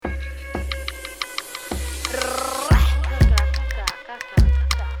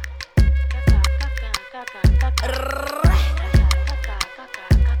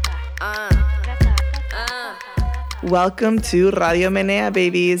Welcome to Radio Menea,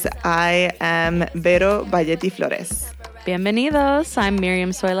 babies. I am Vero Valletti Flores. Bienvenidos. I'm Miriam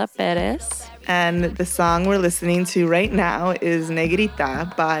Zoila Perez. And the song we're listening to right now is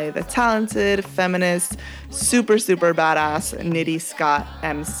Negrita by the talented, feminist, super badass Nitty Scott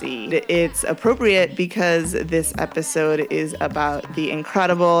MC. It's appropriate because this episode is about the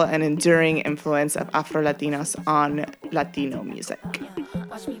incredible and enduring influence of Afro-Latinos on Latino music.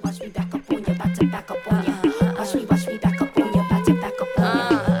 Watch me back up on you, about to back up on you. Watch me back up on you, about to back up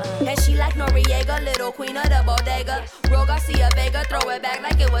on you. And she like Noriega, little queen of the bodega. Ro Garcia Vega, throw it back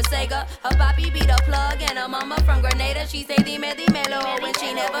like it was Sega. Her papi be the plug and her mama from Grenada. She say dime dimelo when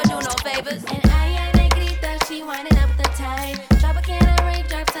she never do no favors. And I negrita, she winding up the time. Drop a can of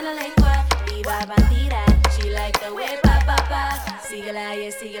raindrops on the lake what? Viva bandida, she like the way pa pa pa. Síguela,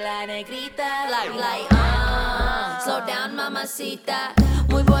 yeah, síguela, negrita. Like, slow down, mamacita.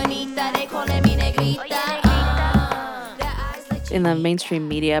 Muy bonita, they calling me negrita. In the mainstream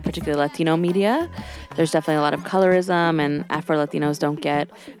media, particularly Latino media, there's definitely a lot of colorism, and Afro-Latinos don't get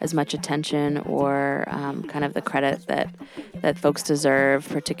as much attention or kind of the credit that folks deserve,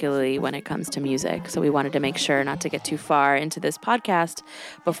 particularly when it comes to music. So we wanted to make sure not to get too far into this podcast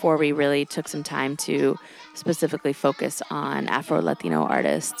before we really took some time to specifically focus on Afro-Latino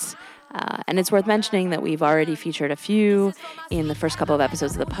artists. And it's worth mentioning that we've already featured a few in the first couple of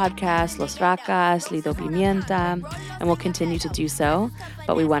episodes of the podcast, Los Racas, Lido Pimienta, and we'll continue to do so.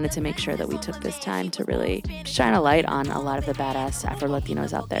 But we wanted to make sure that we took this time to really shine a light on a lot of the badass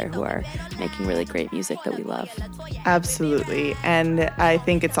Afro-Latinos out there who are making really great music that we love. Absolutely. And I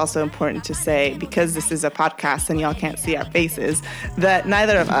think it's also important to say, because this is a podcast and y'all can't see our faces, that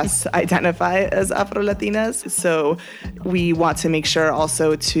neither of us identify as Afro-Latinas. So we want to make sure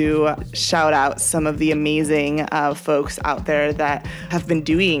also to shout out some of the amazing folks out there that have been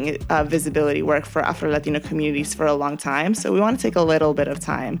doing visibility work for Afro-Latino communities for a long time. So we want to take a little bit of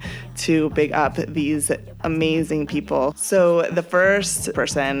time to big up these amazing people. So the first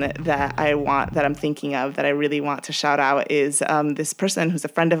person that I'm thinking of that I really want to shout out is this person who's a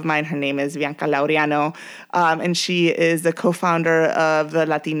friend of mine. Her name is Bianca Laureano, and she is the co-founder of the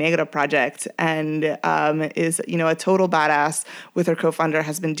Latinegra Project and is, a total badass. With her co-founder,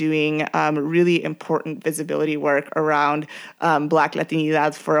 has been doing really important visibility work around Black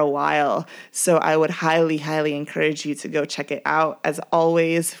Latinidad for a while. So I would highly, highly encourage you to go check it out. As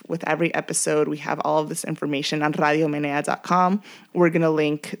always, with every episode, we have all of this information on radiomenea.com. We're going to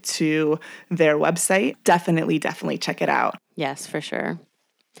link to their website. Definitely check it out. Yes, for sure.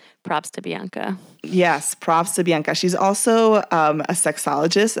 Props to Bianca. Yes, props to Bianca. She's also a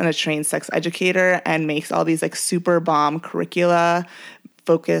sexologist and a trained sex educator and makes all these super bomb curricula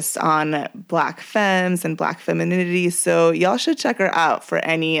focused on Black femmes and Black femininity. So y'all should check her out for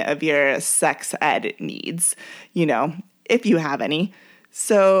any of your sex ed needs, if you have any.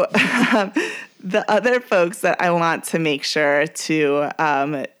 So the other folks that I want to make sure to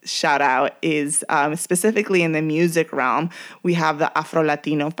shout out is specifically in the music realm. We have the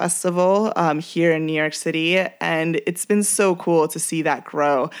Afro-Latino Festival here in New York City, and it's been so cool to see that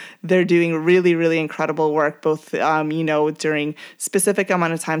grow. They're doing really, really incredible work, both, during specific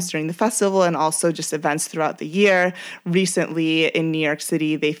amount of times during the festival and also just events throughout the year. Recently in New York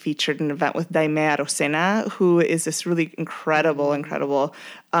City, they featured an event with Daimea Rosena, who is this really incredible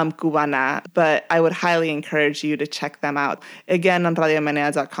Cubana, but I would highly encourage you to check them out. Again, on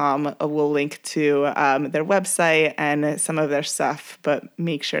radiomenea.com, we'll link to their website and some of their stuff, but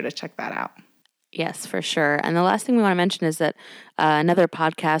make sure to check that out. Yes, for sure. And the last thing we want to mention is that another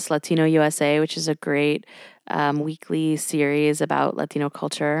podcast, Latino USA, which is a great weekly series about Latino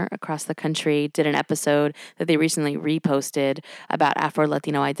culture across the country, did an episode that they recently reposted about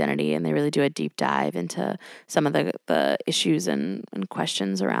Afro-Latino identity, and they really do a deep dive into some of the issues and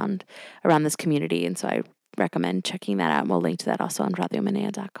questions around this community. And so I recommend checking that out, and we'll link to that also on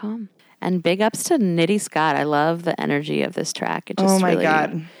radiomenea.com. And big ups to Nitty Scott. I love the energy of this track. It just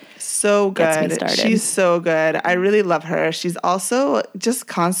God. So good. She's so good. I really love her. She's also just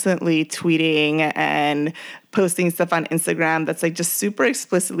constantly tweeting and posting stuff on Instagram that's just super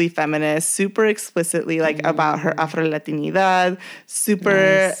explicitly feminist, super explicitly about her Afro-Latinidad,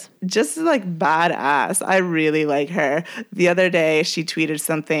 super just badass. I really like her. The other day she tweeted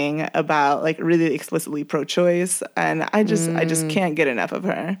something about really explicitly pro-choice, and I just can't get enough of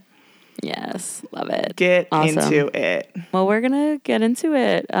her. Yes, love it. Get into it. Well, we're going to get into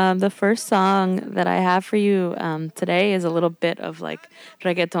it. The first song that I have for you today is a little bit of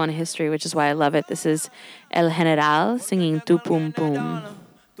reggaeton history, which is why I love it. This is El General singing Tu Pum Pum.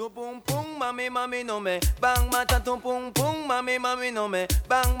 Tu pum pum, mami, mami, no me. Bang, mata, tum, pum, pum, mami, mami, no me.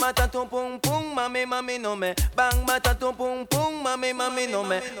 Bang, mata, tum, pum, pum, mami, mami, no me. Bang, mata, tum, pum, pum, mami, mami, no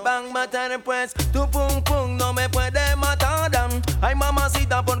me. Bang, mata, después, tu pum, pum, no me puede matar. Ay,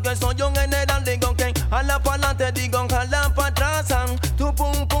 mamacita, porque soy un general, digo que jala pa' adelante, digo jala pa' atrás. Tu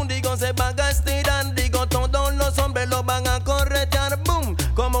pum, pum, digo se van a estirar, digo todos los hombres lo van a corretear, boom.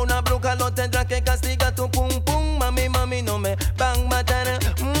 Como una bruja lo tendrá que castigar, tu pum, pum, mami, mami, no me van a matar.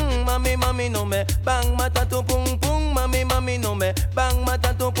 Mami, mami, no me van a matar, tu pum, pum, mami, mami, no me van a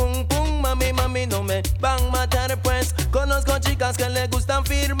matar, tu pum, pum, mami, mami, no me van a matar. Pues conozco chicas que le gustan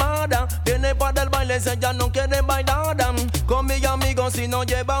firmada, viene para el baile, ella no quiere bailar. Con mi amigo si no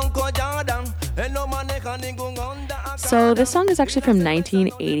lleva un collar, él no maneja ningún Honda. So this song is actually from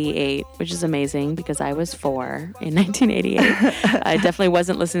 1988, which is amazing because I was 4 in 1988. I definitely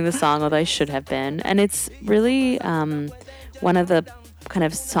wasn't listening to the song, although I should have been. And it's really one of the kind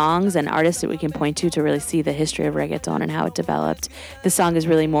of songs and artists that we can point to really see the history of reggaeton and how it developed. This song is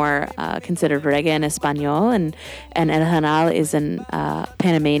really more considered reggae in Espanol, and El Hanal is an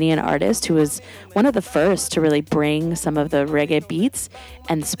Panamanian artist who was one of the first to really bring some of the reggae beats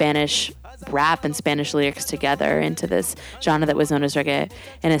and Spanish rap and Spanish lyrics together into this genre that was known as reggae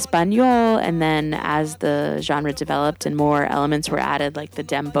in Espanol. And then as the genre developed and more elements were added, like the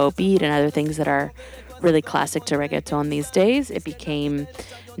dembow beat and other things that are really classic to reggaeton these days, it became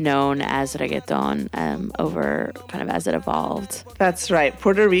known as reggaeton over kind of as it evolved. That's right.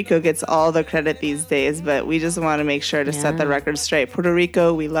 Puerto Rico gets all the credit these days, but we just want to make sure to set the record straight. Puerto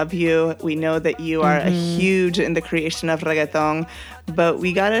Rico, we love you. We know that you are a huge in the creation of reggaeton, but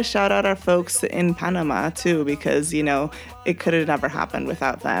we got to shout out our folks in Panama too, because, you know, it could have never happened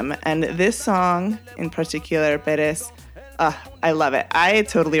without them. And this song in particular, Perez, I love it. I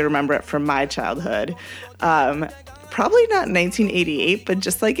totally remember it from my childhood. Probably not 1988, but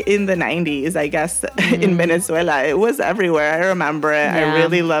just like in the 90s, I guess, in Venezuela. It was everywhere. I remember it. Yeah. I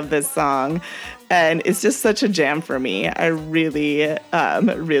really love this song. And it's just such a jam for me. I really,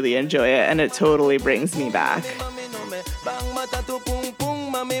 really enjoy it. And it totally brings me back.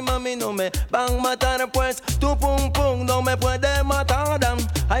 Mami, mami, no me van a matar, pues tu pum pum no me puede matar.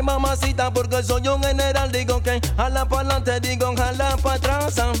 Ay, mamacita, porque soy un general, digo que jala pa' adelante, digo jala pa'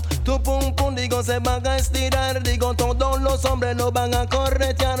 atrás. Tu pum pum, digo se van a estirar, digo todos los hombres lo van a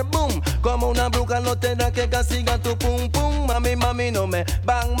corretear, boom. Como una bruja lo tendrá que castigar, tu pum pum, mami, mami, no me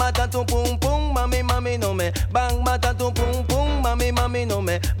van a matar, tu pum pum, mami, mami, no me van a matar, tu pum pum, mami, mami, no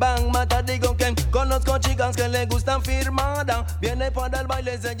me van a matar, digo que conozco chicas que le gustan firmada, viene para el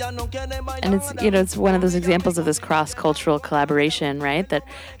baile. And it's, you know, it's one of those examples of this cross-cultural collaboration, right? That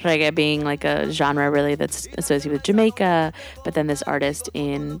reggae being like a genre really that's associated with Jamaica, but then this artist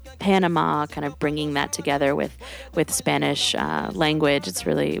in Panama kind of bringing that together with Spanish language. It's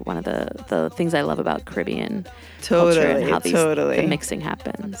really one of the things I love about Caribbean culture and how the mixing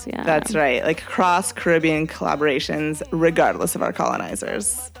happens. Yeah, that's right. Like cross-Caribbean collaborations, regardless of our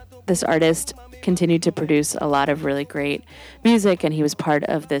colonizers. This artist continued to produce a lot of really great music, and he was part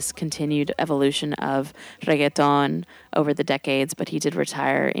of this continued evolution of reggaeton over the decades, but he did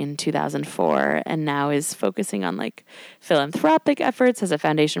retire in 2004 and now is focusing on like philanthropic efforts, has a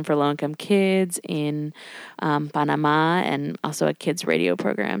foundation for low-income kids in Panama, and also a kids radio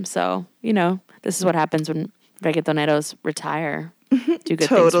program. So, you know, this is what happens when reggaetoneros retire. Do good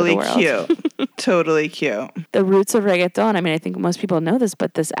things for the world. Cute. Totally cute. The roots of reggaeton, I mean, I think most people know this,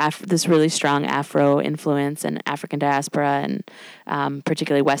 but this really strong Afro influence and African diaspora and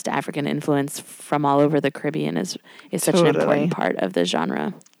particularly West African influence from all over the Caribbean is such an important part of the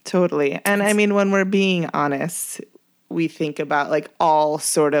genre. Totally. And I mean, when we're being honest, we think about like all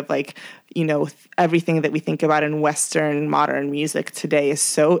sort of like, you know, everything that we think about in Western modern music today is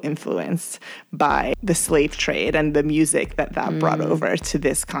so influenced by the slave trade and the music that brought over to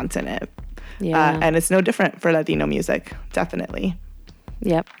this continent. Yeah. And it's no different for Latino music, definitely.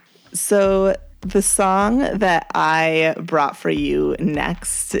 Yep. So the song that I brought for you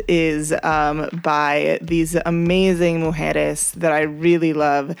next is by these amazing mujeres that I really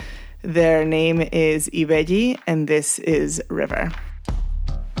love. Their name is Ibelli, and this is River.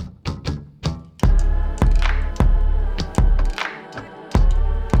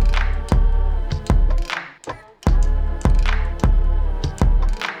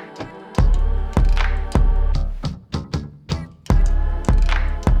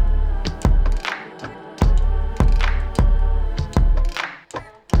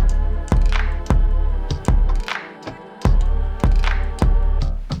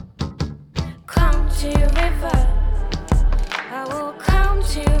 Come to your river. I will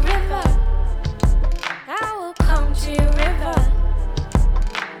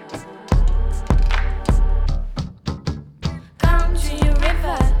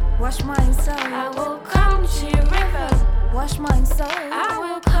I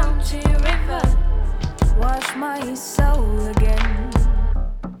will come to your river, wash my soul again.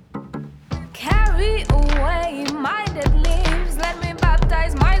 Carry away my dead leaves, let me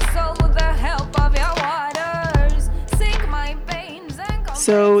baptize my soul with the help of your waters. Sink my veins and come.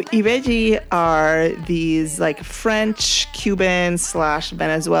 So Ibeji are these like French, Cuban /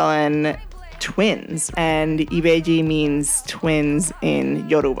 Venezuelan twins, and Ibeji means twins in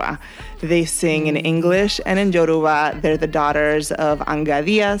Yoruba. They sing in English and in Yoruba. They're the daughters of Anga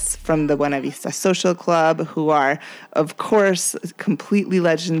Diaz from the Buena Vista Social Club, who are, of course, completely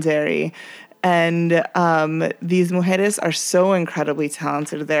legendary. And these mujeres are so incredibly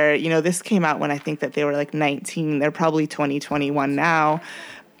talented. This came out when I think that they were like 19. They're probably 20, 21 now.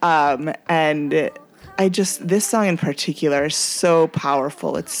 And this song in particular is so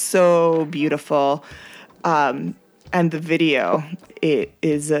powerful. It's so beautiful. And the video, it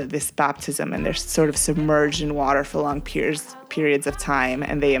is this baptism, and they're sort of submerged in water for long periods of time,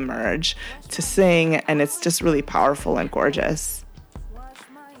 and they emerge to sing, and it's just really powerful and gorgeous.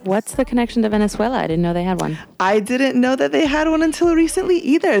 What's the connection to Venezuela? I didn't know they had one. I didn't know that they had one until recently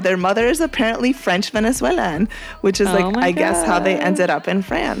either. Their mother is apparently French Venezuelan, which is I guess how they ended up in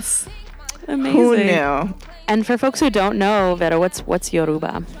France. Amazing. Who knew? And for folks who don't know, Vera, what's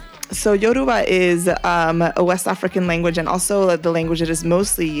Yoruba? So Yoruba is a West African language, and also the language that is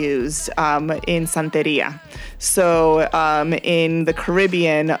mostly used in Santeria. So in the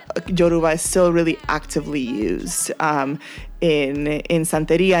Caribbean, Yoruba is still really actively used in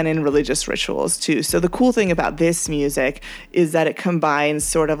Santeria and in religious rituals too. So the cool thing about this music is that it combines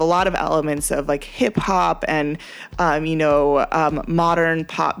sort of a lot of elements of like hip hop and modern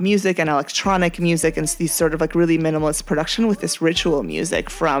pop music and electronic music, and these sort of like really minimalist production with this ritual music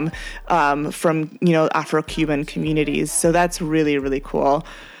from Afro-Cuban communities. So that's really, really cool.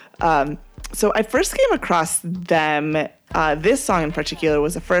 So I first came across them. This song in particular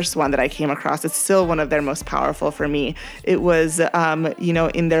was the first one that I came across. It's still one of their most powerful for me. It was,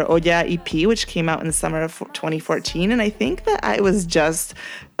 in their Olla EP, which came out in the summer of 2014. And I think that I was just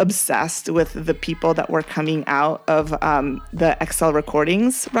obsessed with the people that were coming out of the XL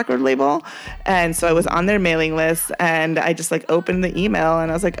Recordings record label. And so I was on their mailing list, and I just opened the email, and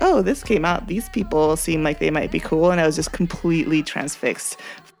I was like, oh, this came out. These people seem like they might be cool. And I was just completely transfixed.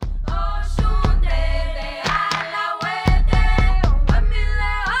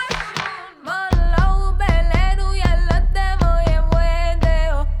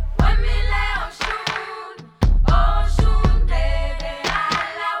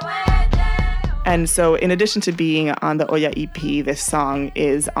 And so in addition to being on the Olla EP, this song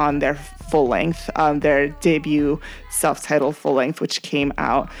is on their full length, their debut self-titled full length, which came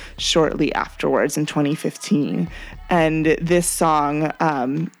out shortly afterwards in 2015. And this song,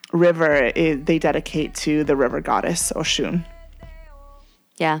 River, they dedicate to the river goddess Oshun.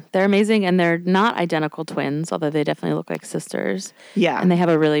 Yeah, they're amazing, and they're not identical twins, although they definitely look like sisters. Yeah. And they have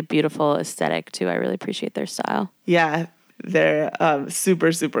a really beautiful aesthetic, too. I really appreciate their style. Yeah, they're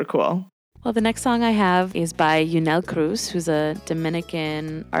super, super cool. Well, the next song I have is by Yunel Cruz, who's a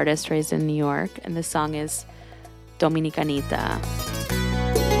Dominican artist raised in New York, and this song is Dominicanita.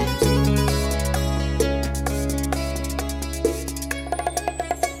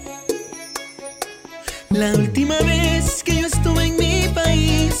 La última vez que yo estuve en mi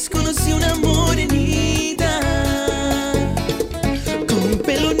país, conocí una morenita con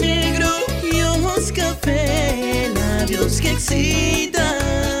pelo negro y ojos café, labios que excitan.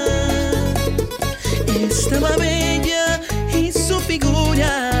 Estaba bella y su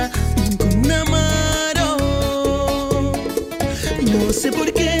figura como un amaro. No sé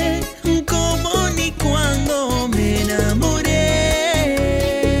por qué, cómo ni cuándo me enamoré.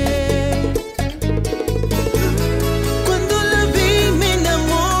 Cuando la vi me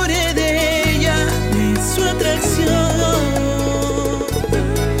enamoré de ella, de su atracción.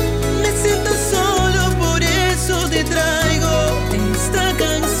 Me siento solo, por eso te traigo esta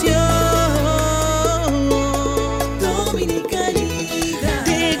canción.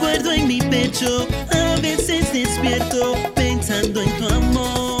 A veces despierto pensando en tu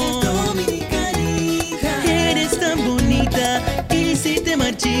amor. Dominicanita, eres tan bonita y si te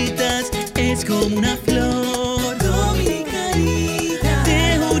marchitas es como una flor. Dominicanita,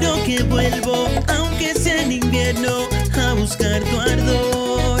 te juro que vuelvo aunque sea en invierno a buscar tu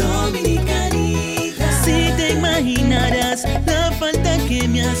ardor. Dominicanita, si te imaginaras la falta que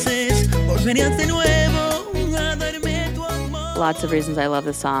me haces, volverías de nuevo a darme tu amor. Lots of reasons I love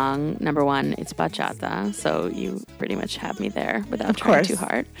the song. Number one, it's bachata, so you pretty much have me there without trying too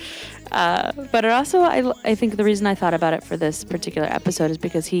hard. But it also, I think the reason I thought about it for this particular episode is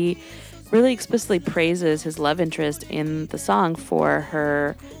because he really explicitly praises his love interest in the song for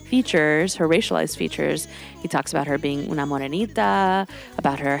her features, her racialized features. He talks about her being una morenita,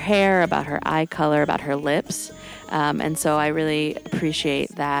 about her hair, about her eye color, about her lips. And so I really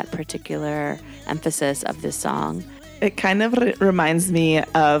appreciate that particular emphasis of this song. It kind of reminds me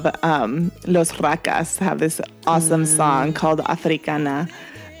of Los Racas have this awesome song called Africana,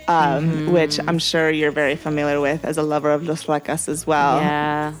 which I'm sure you're very familiar with as a lover of Los Racas as well.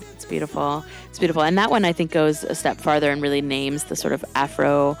 Yeah, it's beautiful. It's beautiful. And that one, I think, goes a step farther and really names the sort of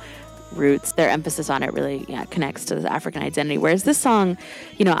Afro roots. Their emphasis on it really connects to the African identity. Whereas this song,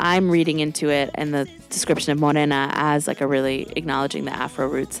 I'm reading into it and the description of Morena as like a really acknowledging the Afro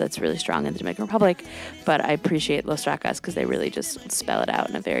roots that's really strong in the Dominican Republic. But I appreciate Los Racas because they really just spell it out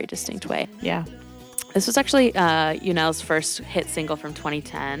in a very distinct way. Yeah. This was actually Yunel's first hit single from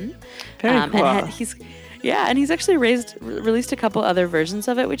 2010. Very cool. And he's actually released a couple other versions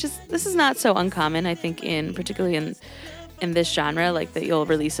of it, this is not so uncommon, I think, particularly in this genre, like that you'll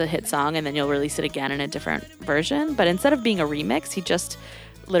release a hit song and then you'll release it again in a different version. But instead of being a remix, he just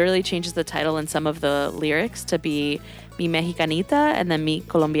literally changes the title and some of the lyrics to be Mi Mexicanita and then Mi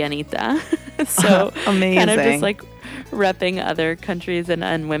Colombianita. So amazing. Kind of just like repping other countries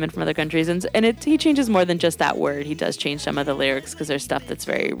and women from other countries. And he changes more than just that word. He does change some of the lyrics because there's stuff that's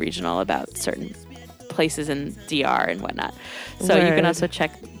very regional about certain places in DR and whatnot. So you can also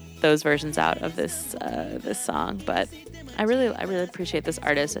check those versions out of this song. But I really appreciate this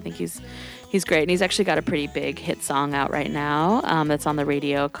artist. I think he's great, and he's actually got a pretty big hit song out right now that's on the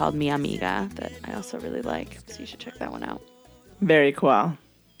radio called Mi Amiga that I also really like. So you should check that one out. Very cool.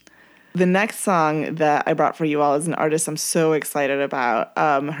 The next song that I brought for you all is an artist I'm so excited about.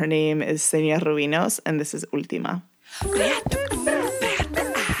 Her name is Xenia Rubinos, and this is Última.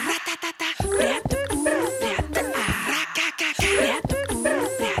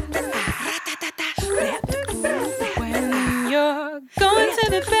 Going to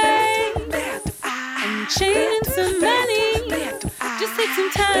the bank and changing some money. Just take some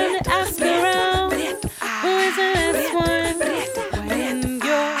time to ask around who is the last one. When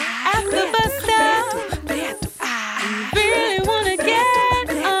you're at the bus stop and you really want to get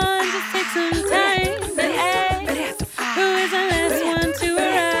on, just take some time to ask who is the last one to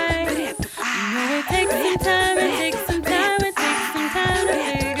arrive. You know it takes some time, it takes some time, it takes some time to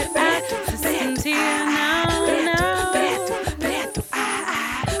figure out. Listen to you now.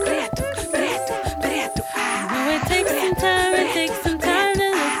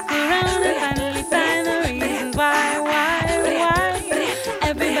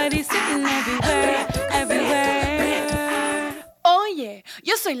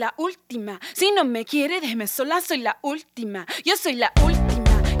 Yo soy la última, si no me quiere déjeme sola, soy la última. Yo soy la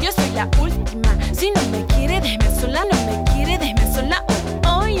última, yo soy la última, si no me quiere déjeme sola, no me quiere déjeme sola.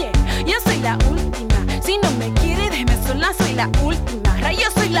 Oh yeah, yo soy la última, si no me quiere déjeme sola, soy la última. Yo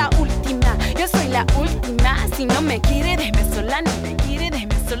soy la última, yo soy la última, si no me quiere déjeme sola, no me quiere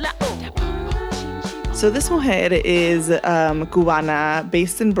déjeme sola. So this mujer is Cubana,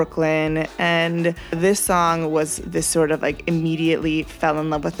 based in Brooklyn, and this song was this sort of like immediately fell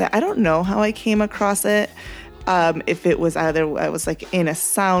in love with it. I don't know how I came across it. If it was either I was like in a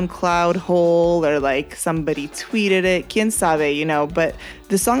SoundCloud hole or like somebody tweeted it, quien sabe, but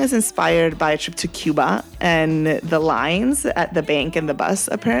the song is inspired by a trip to Cuba and the lines at the bank and the bus.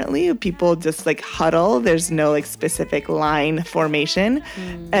 Apparently people just like huddle. There's no like specific line formation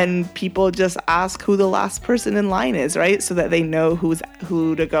and people just ask who the last person in line is, right? So that they know who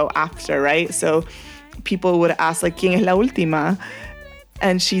to go after, right? So people would ask like, ¿Quién es la última?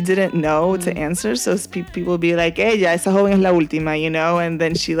 And she didn't know to answer, so people would be like, ella, esa joven es la última, and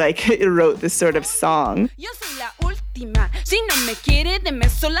then she like wrote this sort of song. Yo soy la última, si no me quiere, deme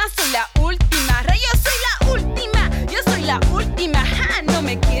sola, soy la última. Yo soy la última, yo soy la última. No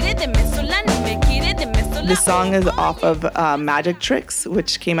me quiere, deme sola, no me quiere, deme sola. The song is off of Magic Tricks,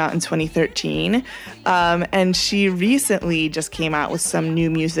 which came out in 2013. And she recently just came out with some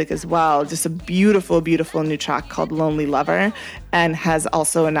new music as well, just a beautiful, beautiful new track called Lonely Lover, and has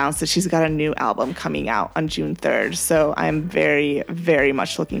also announced that she's got a new album coming out on June 3rd. So I'm very, very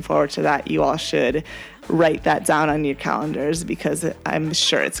much looking forward to that. You all should write that down on your calendars because I'm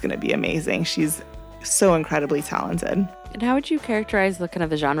sure it's going to be amazing. She's so incredibly talented. And how would you characterize the kind of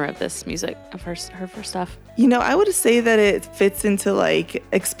the genre of this music, of her first stuff? I would say that it fits into like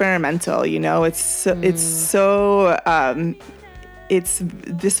experimental. It's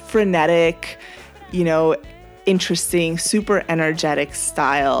this frenetic, interesting, super energetic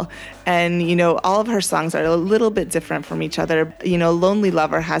style. And, all of her songs are a little bit different from each other. Lonely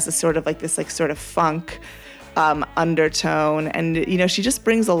Lover has a sort of like this like sort of funk undertone. And, you know, she just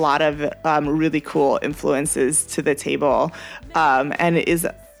brings a lot of really cool influences to the table, and is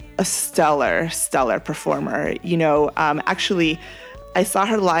a stellar performer. You know, actually, I saw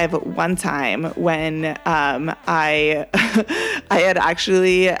her live one time when I had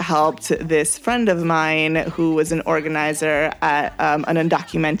actually helped this friend of mine who was an organizer at an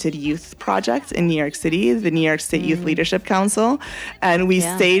undocumented youth project in New York City, the New York State Youth Leadership Council, and we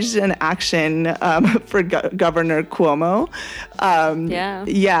staged an action for Governor Cuomo.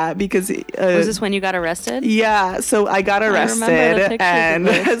 Yeah, because was this when you got arrested? Yeah, so I got arrested and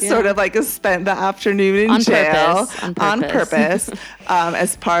sort of like spent the afternoon in jail on purpose.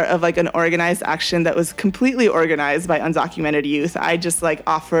 As part of like an organized action that was completely organized by undocumented youth. I just like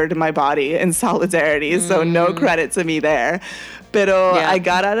offered my body in solidarity, so no credit to me there. Pero I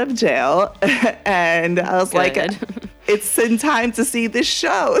got out of jail and I was like, it's in time to see this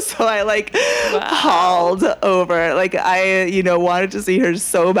show. So I like hauled over. Like I, you know, wanted to see her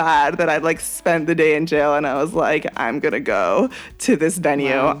so bad that I'd like spent the day in jail, and I was like, I'm going to go to this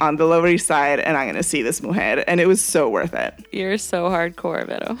venue on the Lower East Side and I'm going to see this mujer. And it was so worth it. You're so hardcore,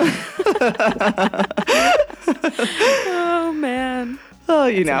 Vero. Oh, man. Oh,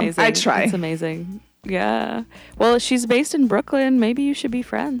 you know, amazing. I try. It's amazing. Yeah. Well, she's based in Brooklyn. Maybe you should be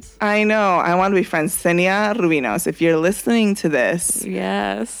friends. I know. I want to be friends. Senia Rubinos, if you're listening to this,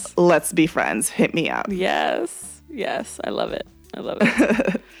 yes, let's be friends. Hit me up. Yes. Yes. I love it. I love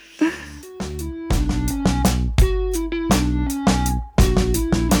it.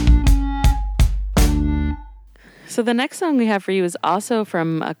 So the next song we have for you is also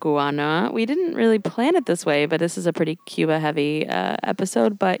from a Cubana. We didn't really plan it this way, but this is a pretty Cuba-heavy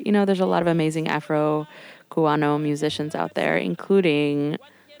episode. But, you know, there's a lot of amazing Afro-Cubano musicians out there, including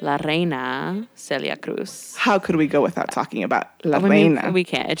La Reina, Celia Cruz. How could we go without talking about La Reina? We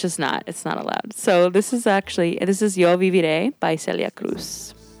can't. It's not allowed. So this is Yo Viviré by Celia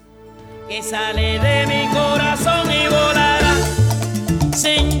Cruz. Que sale de mi corazón y volará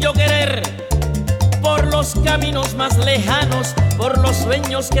sin yo querer. Por los caminos más lejanos, por los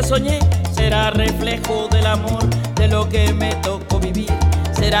sueños que soñé, será reflejo del amor, de lo que me tocó vivir.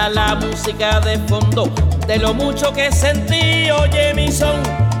 Será la música de fondo, de lo mucho que sentí. Oye mi son,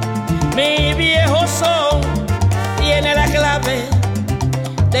 mi viejo son, tiene la clave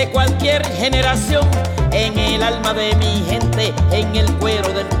de cualquier generación. En el alma de mi gente, en el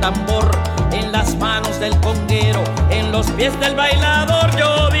cuero del tambor, en las manos del conguero, en los pies del bailador.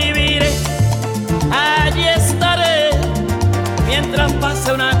 Yo viviré, allí estaré, mientras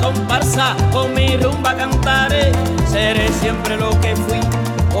pase una comparsa, con mi rumba cantaré. Seré siempre lo que fui,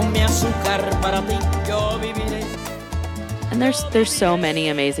 con mi azúcar para ti, yo viviré. And there's so many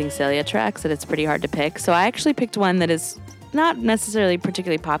amazing Celia tracks that it's pretty hard to pick. So I actually picked one that is not necessarily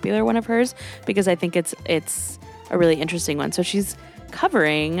particularly popular one of hers, because I think it's a really interesting one. So she's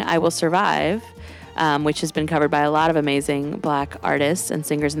covering I Will Survive, which has been covered by a lot of amazing Black artists and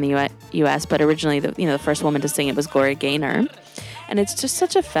singers in the U.S., but originally the first woman to sing it was Gloria Gaynor. And it's just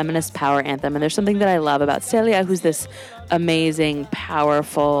such a feminist power anthem. And there's something that I love about Celia, who's this amazing,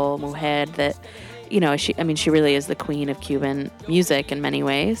 powerful mujer that, you know, she really is the queen of Cuban music in many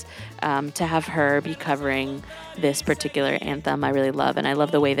ways. To have her be covering this particular anthem, I really love. And I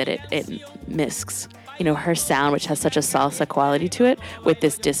love the way that it misks, you know, her sound, which has such a salsa quality to it, with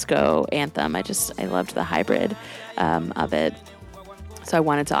this disco anthem. I loved the hybrid of it. So I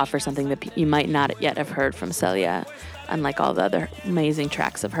wanted to offer something that you might not yet have heard from Celia, unlike all the other amazing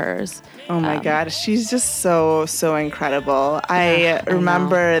tracks of hers. Oh my God, she's just so incredible. I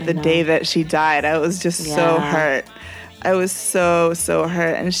remember the day that she died. I was just so hurt. I was so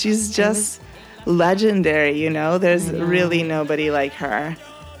hurt. And she's just legendary, you know? There's really nobody like her.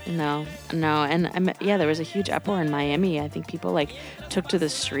 No. And there was a huge uproar in Miami. I think people took to the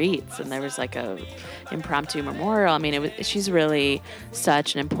streets, and there was a impromptu memorial. I mean, she's really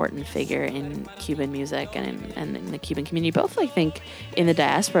such an important figure in Cuban music and in the Cuban community, both I think in the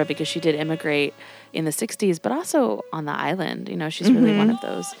diaspora, because she did immigrate in the 60s, but also on the island. You know, she's really one of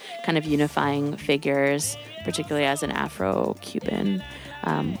those kind of unifying figures, particularly as an Afro-Cuban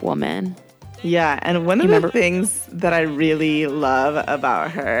woman. Yeah, and one of the things that I really love about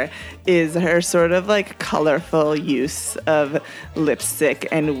her is her sort of colorful use of lipstick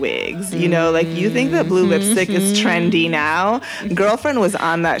and wigs. You know, you think that blue lipstick is trendy now. Girlfriend was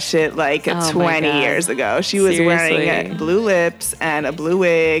on that shit 20 years ago. She was wearing blue lips and a blue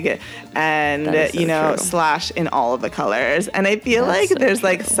wig and, true. slash in all of the colors. And I feel there's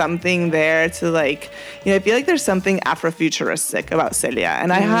something there to I feel like there's something Afrofuturistic about Celia.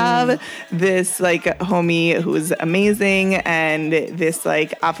 And I have this homie who's amazing and this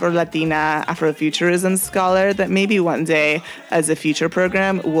like Afro-Latina, Afrofuturism scholar that maybe one day as a future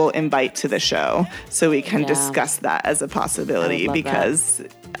program we'll invite to the show so we can discuss that as a possibility, because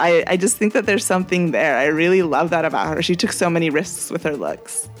I just think that there's something there. I really love that about her. She took so many risks with her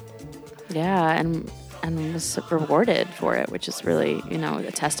looks. Yeah, and was rewarded for it, which is really,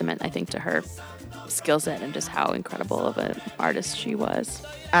 a testament, I think, to her skill set and just how incredible of an artist she was.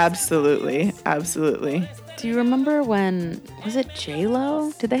 Absolutely. Absolutely. Do you remember when, was it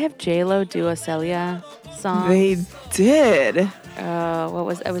J-Lo? Did they have J-Lo do a Celia song? They did. What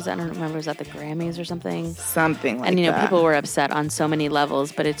was it? I don't remember. Was that the Grammys or something? Something like that. And, people were upset on so many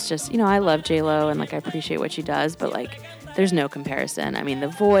levels, but it's just, I love J-Lo and, I appreciate what she does, but, there's no comparison. I mean, the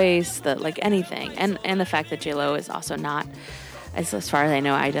voice, anything. And the fact that J-Lo is also not, as far as I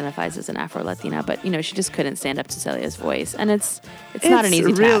know, identifies as an Afro-Latina, but, she just couldn't stand up to Celia's voice. And it's not an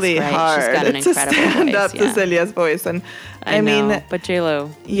easy really task, right? hard She's got an incredible to stand voice. up to Celia's voice. And I mean, but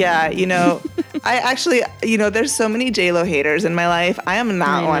J-Lo. Yeah, I actually, there's so many J-Lo haters in my life. I am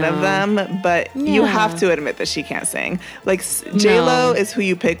not one of them, but you have to admit that she can't sing. J-Lo is who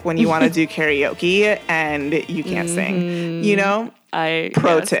you pick when you want to do karaoke and you can't sing,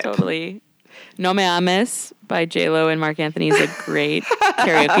 Pro tip. Totally. No Me Ames by J-Lo and Marc Anthony is a great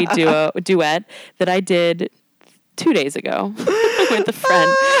karaoke duet that I did 2 days ago with a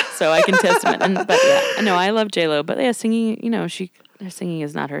friend, so I can testament. But yeah, no, I love J-Lo, but yeah, singing, her singing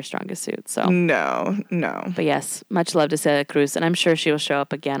is not her strongest suit. So no. But yes, much love to Celia Cruz, and I'm sure she will show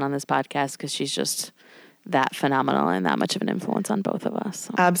up again on this podcast because she's just that phenomenal and that much of an influence on both of us.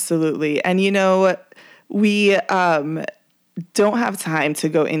 So. Absolutely, and we don't have time to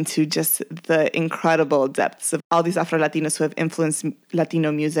go into just the incredible depths of all these Afro-Latinos who have influenced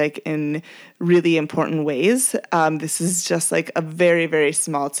Latino music in really important ways. This is just a very, very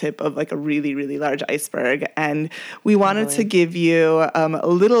small tip of a really, really large iceberg. And we wanted to give you a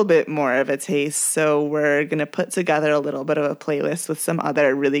little bit more of a taste. So we're going to put together a little bit of a playlist with some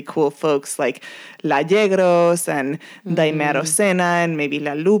other really cool folks like La Yegros and Daimé Arocena and maybe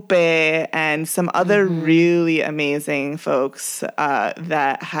La Lupe and some other really amazing folks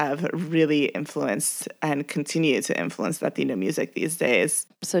that have really influenced and continue to influence Latino music these days.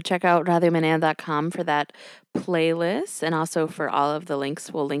 So check out radiomenea.com for that playlist, and also for all of the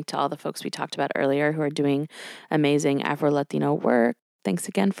links. We'll link to all the folks we talked about earlier who are doing amazing Afro-Latino work. Thanks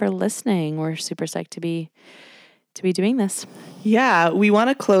again for listening. We're super psyched to be doing this. Yeah, we want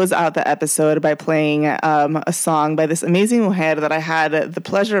to close out the episode by playing a song by this amazing mujer that I had the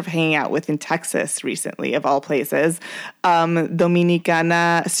pleasure of hanging out with in Texas recently, of all places,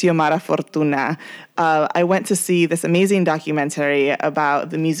 Dominicana Xiomara Fortuna. I went to see this amazing documentary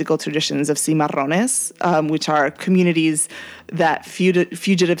about the musical traditions of cimarrones, which are communities that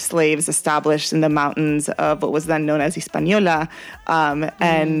fugitive slaves established in the mountains of what was then known as Hispaniola.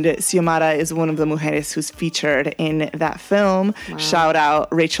 And Xiomara is one of the mujeres who's featured in that film. Wow. Shout out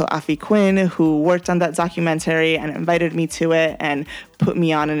Rachel Affey Quinn, who worked on that documentary and invited me to it and put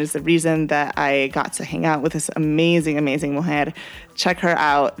me on, and is the reason that I got to hang out with this amazing, amazing mujer. Check her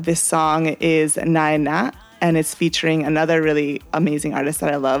out. This song is Na Na, and it's featuring another really amazing artist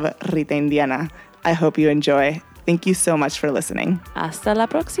that I love, Rita Indiana. I hope you enjoy. Thank you so much for listening. Hasta la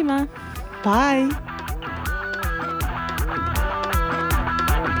próxima. Bye.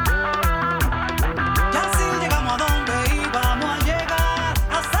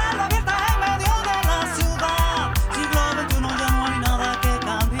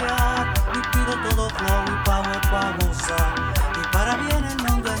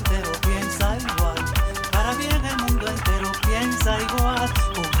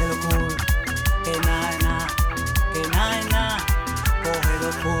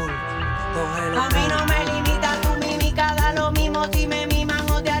 A mí no me limita tu mímica, da lo mismo si me miman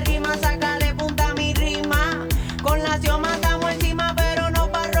o te arriman, sácale punta a mi rima. Con la Xioma estamos encima, pero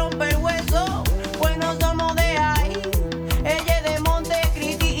no pa' romper hueso, pues no somos de ahí. Ella es de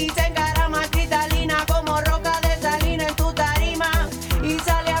Montecristi y se encarama cristalina como roca de salina en tu tarima y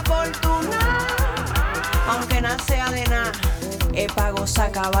sale afortunada, aunque no sea de nada, es pa'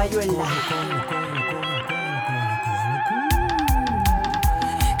 gozar caballo en la.